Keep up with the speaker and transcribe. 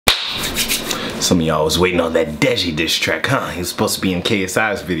Some of y'all was waiting on that Deji diss track, huh? He was supposed to be in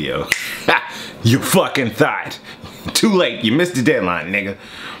KSI's video. You fucking thought. Too late, you missed the deadline, nigga.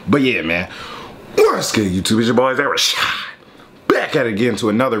 But yeah, man. What's good, YouTube? It's your boys, Rashod. Back at it again to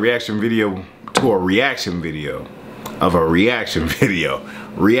another reaction video. To a reaction video. Of a reaction video.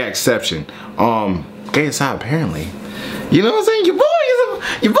 Reactception. KSI apparently. You know what I'm saying? Your boy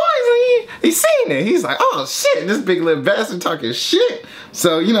he's seen it. He's like, oh shit, this big little bastard talking shit.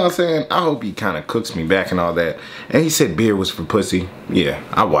 So, you know what I'm saying? I hope he kind of cooks me back and all that. And he said beer was for pussy. Yeah,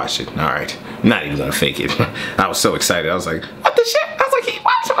 I watched it. All right. I'm not even gonna fake it. I was so excited. I was like, what the shit? I was like, he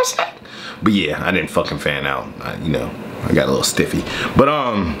watched my shit. But yeah, I didn't fucking fan out. You know, I got a little stiffy. But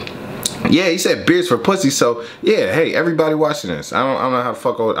yeah, he said beers for pussy. So yeah, hey, everybody watching this, I don't know how to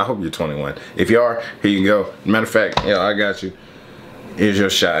fuck old. I hope you're 21. If you are, here you go. Matter of fact, yeah, I got you. Here's your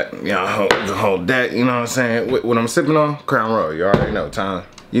shot. Y'all hold that. You know what I'm saying? What I'm sipping on, Crown Royal. You already know. Time.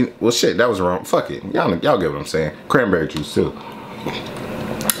 Well, shit, that was wrong. Fuck it. Y'all get what I'm saying. Cranberry juice too.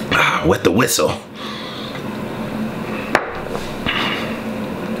 Wet the whistle.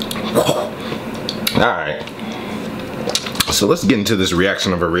 All right. So let's get into this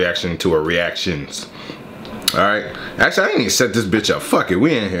reaction of a reaction to a reactions. Alright. Actually, I ain't even set this bitch up. Fuck it.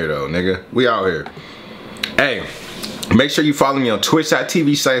 We in here though, nigga. We out here. Hey, make sure you follow me on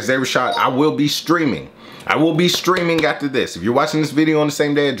twitch.tv/Rashod. I will be streaming. I will be streaming after this. If you're watching this video on the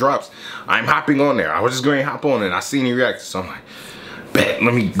same day it drops, I'm hopping on there. I was just going to hop on and I seen you react. So I'm like, bet,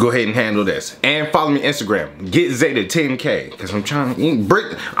 let me go ahead and handle this. And follow me on Instagram. Get Zeta 10K. Because I'm trying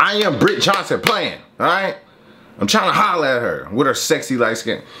to I am Britt Johnson playing. Alright? I'm trying to holler at her with her sexy light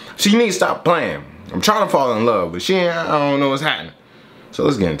skin. She needs to stop playing. I'm trying to fall in love, but I don't know what's happening. So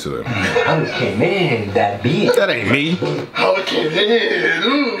let's get into it. How came in that beat? That ain't me. How came in?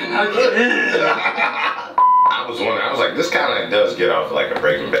 I was wondering, I was like, this kind of does get off like a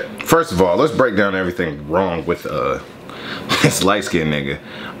Breaking Bad. First of all, let's break down everything wrong with this light skinned nigga.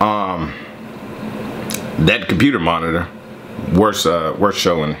 That computer monitor. Worst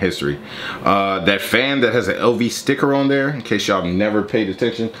show in history. That fan that has an LV sticker on there, in case y'all never paid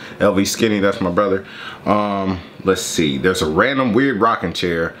attention. LV Skinny, that's my brother. Let's see. There's a random weird rocking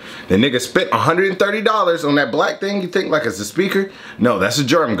chair. The nigga spent $130 on that black thing. You think like it's a speaker? No, that's a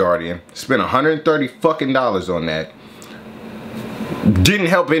German Guardian. Spent $130 fucking dollars on that. Didn't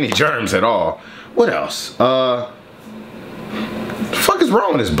help any germs at all. What else? The fuck is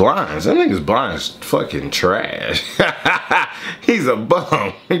wrong with his blinds? That nigga's blinds fucking trash. He's a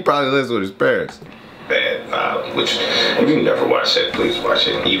bum. He probably lives with his parents. Bad, which if you never watched that, please watch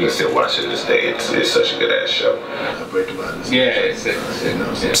it. Even still watch it this day. It's such a good ass show. I break about this. Yeah, it's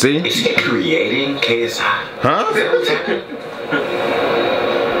See? Is he creating KSI? Huh?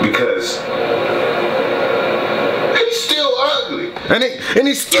 Because he's still ugly. And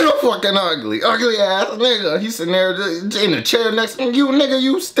he's still fucking ugly. Ugly ass nigga. He's sitting there in the chair next to you, nigga,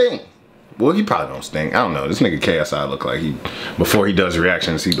 you stink. Well, he probably don't stink. I don't know. This nigga KSI look like before he does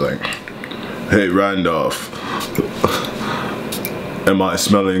reactions, he's like, hey, Randolph, am I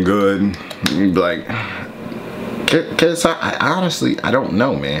smelling good? He'd be like, KSI, honestly, I don't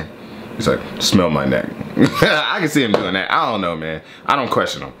know, man. He's like, smell my neck. I can see him doing that. I don't know, man. I don't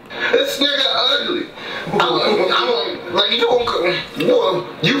question him. This nigga ugly. Like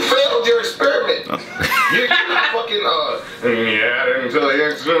you failed your experiment. You fucking yeah, I didn't tell you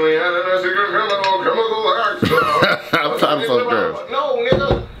accidentally had a chemical reaction. I'm trying to fuck girls. No, nigga,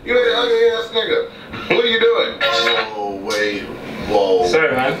 you an ugly ass nigga. What are you doing? Oh wait, whoa.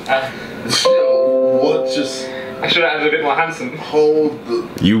 Sorry, man. Yo, what just? I should have been a bit more handsome. Hold the.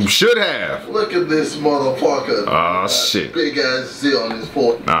 You should have. Look at this motherfucker. Oh shit. Big ass Z on his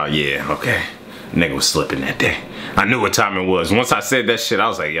forehead. Oh yeah, okay. Nigga was slipping that day. I knew what time it was. Once I said that shit, I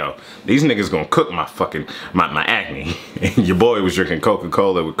was like, yo, these niggas gonna cook my fucking my acne. Your boy was drinking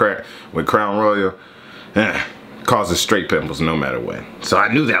Coca-Cola with Crown Royal. Causes straight pimples no matter what. So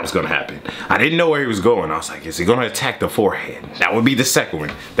I knew that was gonna happen. I didn't know where he was going. I was like, is he gonna attack the forehead? That would be the second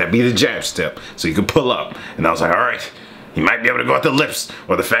one. That'd be the jab step. So you could pull up. And I was like, all right, he might be able to go at the lips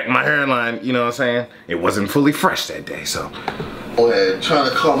or the fact my hairline, you know what I'm saying? It wasn't fully fresh that day, so. Boy, trying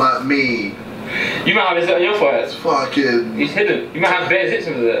to come at me. You might have his on your forehead. Fucking. He's hidden. You might have bare zits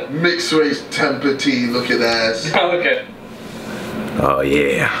under there. Mixed race temper tea looking ass. Oh, okay. Oh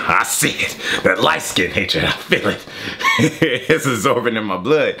yeah, I see it. That light skin hatred, I feel it. It's absorbing in my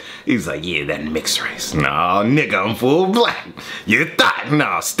blood. He's like, yeah, that mixed race. No, nigga, I'm full black. You thought?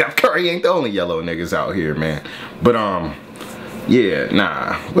 No, Steph Curry ain't the only yellow niggas out here, man. But yeah,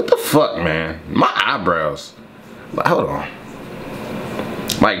 nah. What the fuck, man? My eyebrows. Hold on.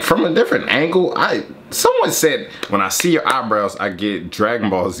 like from a different angle. Someone said when I see your eyebrows, I get Dragon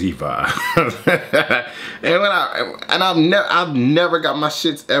Ball Z vibe. and I've never got my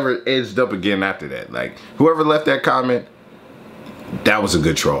shits ever edged up again after that. Like whoever left that comment, that was a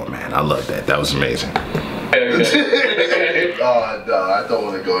good troll, man. I love that. That was amazing. Oh no, I don't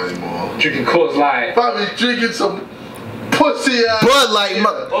want to go anymore. Drinking Coors Light. Probably drinking some pussy ass. Bud Light.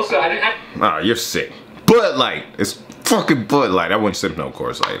 Also, I didn't. Oh, you're sick. Bud Light. It's fucking Bud Light. I wouldn't sip no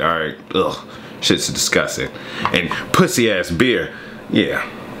Coors Light. All right. Ugh. Shit's disgusting. And pussy ass beer. Yeah.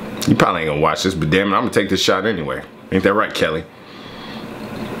 You probably ain't gonna watch this, but damn it, I'm gonna take this shot anyway. Ain't that right, Kelly?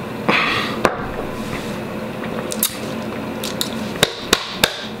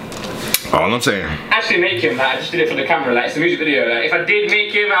 All I'm saying. Actually make him, like, I just did it for the camera, like, it's a music video. Like, if I did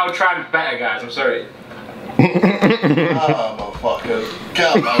make him, I would try and be better, guys. I'm sorry. Oh, motherfucker.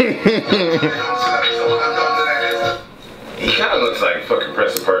 Come on. He kind of looks like fucking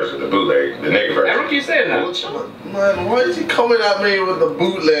Preston Purse with the bootleg, the nigga version. Everyone keeps saying that. Man, why is he coming at me with the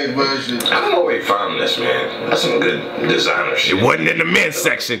bootleg version? I don't know where he found this, man. That's some good designer shit. It wasn't in the men's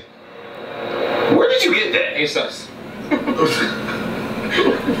section. Where did you get that? ASOS.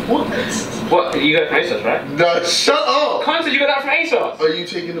 What? What? You got it from ASOS, right? No, shut up! Colin said you got that from ASOS. Are you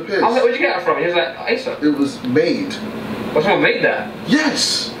taking the piss? I was like, where'd you get that from? He was like, ASOS. It was made. Well, someone made that.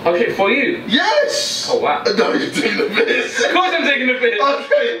 Yes! Oh shit, for you? Yes! Oh wow. No, you're taking the piss. Of course I'm taking the piss.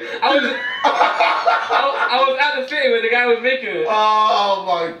 Okay. I was at the fitting when the guy was making it. Oh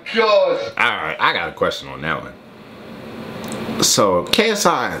my god. Alright, I got a question on that one. So,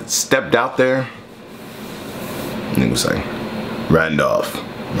 KSI stepped out there. And he was like, Randolph,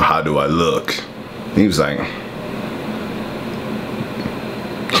 how do I look? He was like,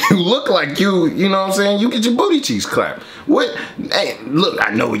 you look like you know what I'm saying? You get your booty cheeks clapped. What? Hey, look,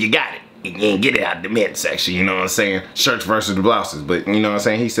 I know you got it. You didn't get it out of the men's section, you know what I'm saying? Shirts versus the blouses, but you know what I'm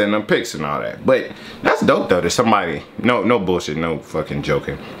saying? He's sending them pics and all that. But that's dope though, that somebody, no bullshit, no fucking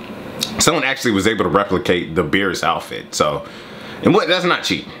joking. Someone actually was able to replicate the Beerus outfit, so. And what? That's not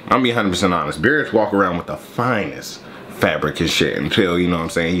cheap. I'm being 100% honest. Beerus walk around with the finest fabric and shit until, you know what I'm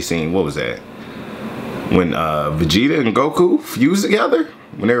saying, he's seen, what was that? When Vegeta and Goku fused together?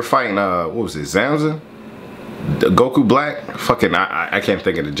 When they were fighting, what was it, Zamza? Goku Black? Fucking, I can't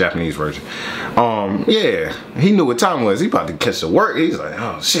think of the Japanese version. Yeah, he knew what time it was. He about to catch the work. He's like,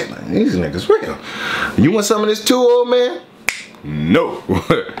 oh shit, man, these niggas real. You want some of this too, old man? No.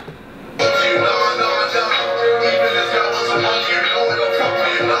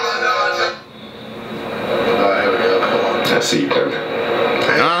 I see you, baby.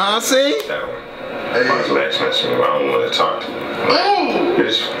 See? That one. Hey. I don't want to talk to you. Oh. Get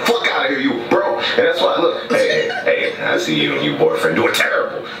this fuck out of here, you bro. And that's why, look, hey, I see you and your boyfriend doing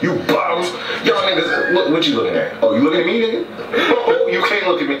terrible. You bums. Y'all niggas, look, what you looking at? Oh, you looking at me, nigga? Oh, you can't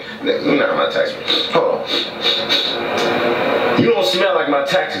look at me. Nah, my tax. Hold on. You don't smell like my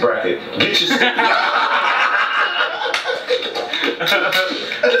tax bracket. Get your stick.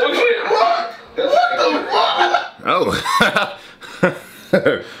 What? What the fuck? Oh.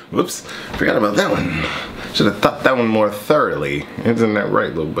 Whoops, forgot about that one. Should have thought that one more thoroughly. Isn't that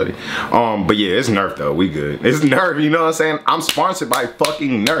right, little buddy? But yeah, it's Nerf though. We good. It's Nerf, you know what I'm saying? I'm sponsored by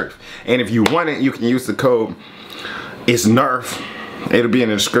fucking Nerf. And if you want it, you can use the code. It's Nerf. It'll be in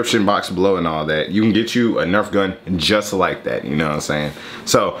the description box below and all that. You can get you a Nerf gun just like that, you know what I'm saying?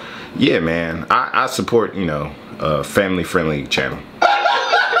 So, yeah, man, I support, you know, a family-friendly channel.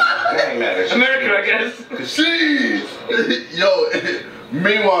 America, I guess. Jeez. Yo,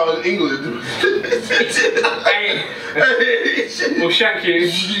 meanwhile in England. Hey. We'll shank you.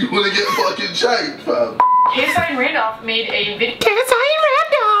 You wanna get fucking shanked, fam? KSI Randolph made a video. KSI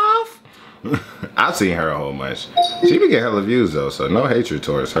Randolph! I've seen her a whole bunch. She be getting hella views though, so no hatred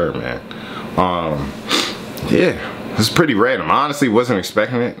towards her, man. Yeah, it's pretty random. I honestly wasn't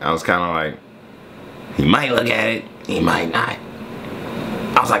expecting it. I was kind of like, he might look at it, he might not.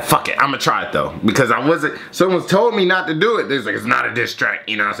 I was like, fuck it, I'm gonna try it though. Because I wasn't, someone told me not to do it. They're like, it's not a diss track,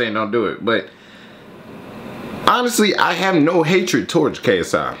 you know what I'm saying, don't do it. But honestly, I have no hatred towards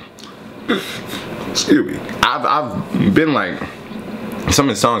KSI. Excuse me. I've been like, some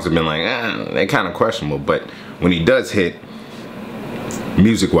of the songs have been like, they're kind of questionable. But when he does hit,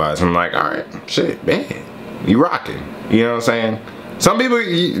 music wise, I'm like, all right, shit, man, you rocking. You know what I'm saying? Some people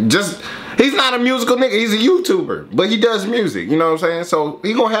he's not a musical nigga, he's a YouTuber, but he does music, you know what I'm saying? So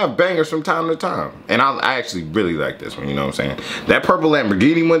he gonna have bangers from time to time. And I actually really like this one, you know what I'm saying? That purple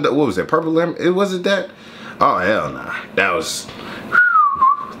Lamborghini one, what was that, purple Lamborghini, was it that? Oh, hell nah, that was,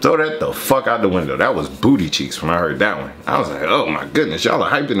 throw that the fuck out the window. That was booty cheeks when I heard that one. I was like, oh my goodness, y'all are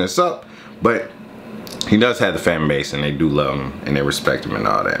hyping this up. But he does have the fan base, and they do love him, and they respect him and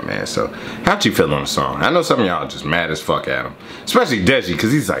all that, man. So, how'd you feel on the song? I know some of y'all just mad as fuck at him. Especially Deji,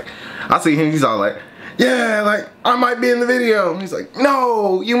 because he's like, I see him, he's all like, yeah, like, I might be in the video. And he's like,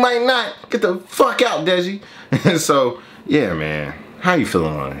 no, you might not. Get the fuck out, Deji. So, yeah, man. How you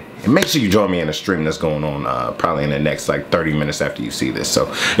feeling on it? And make sure you join me in a stream that's going on probably in the next like 30 minutes after you see this.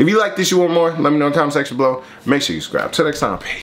 So, if you like this, you want more, let me know in the comment section below. Make sure you subscribe. Till next time, peace.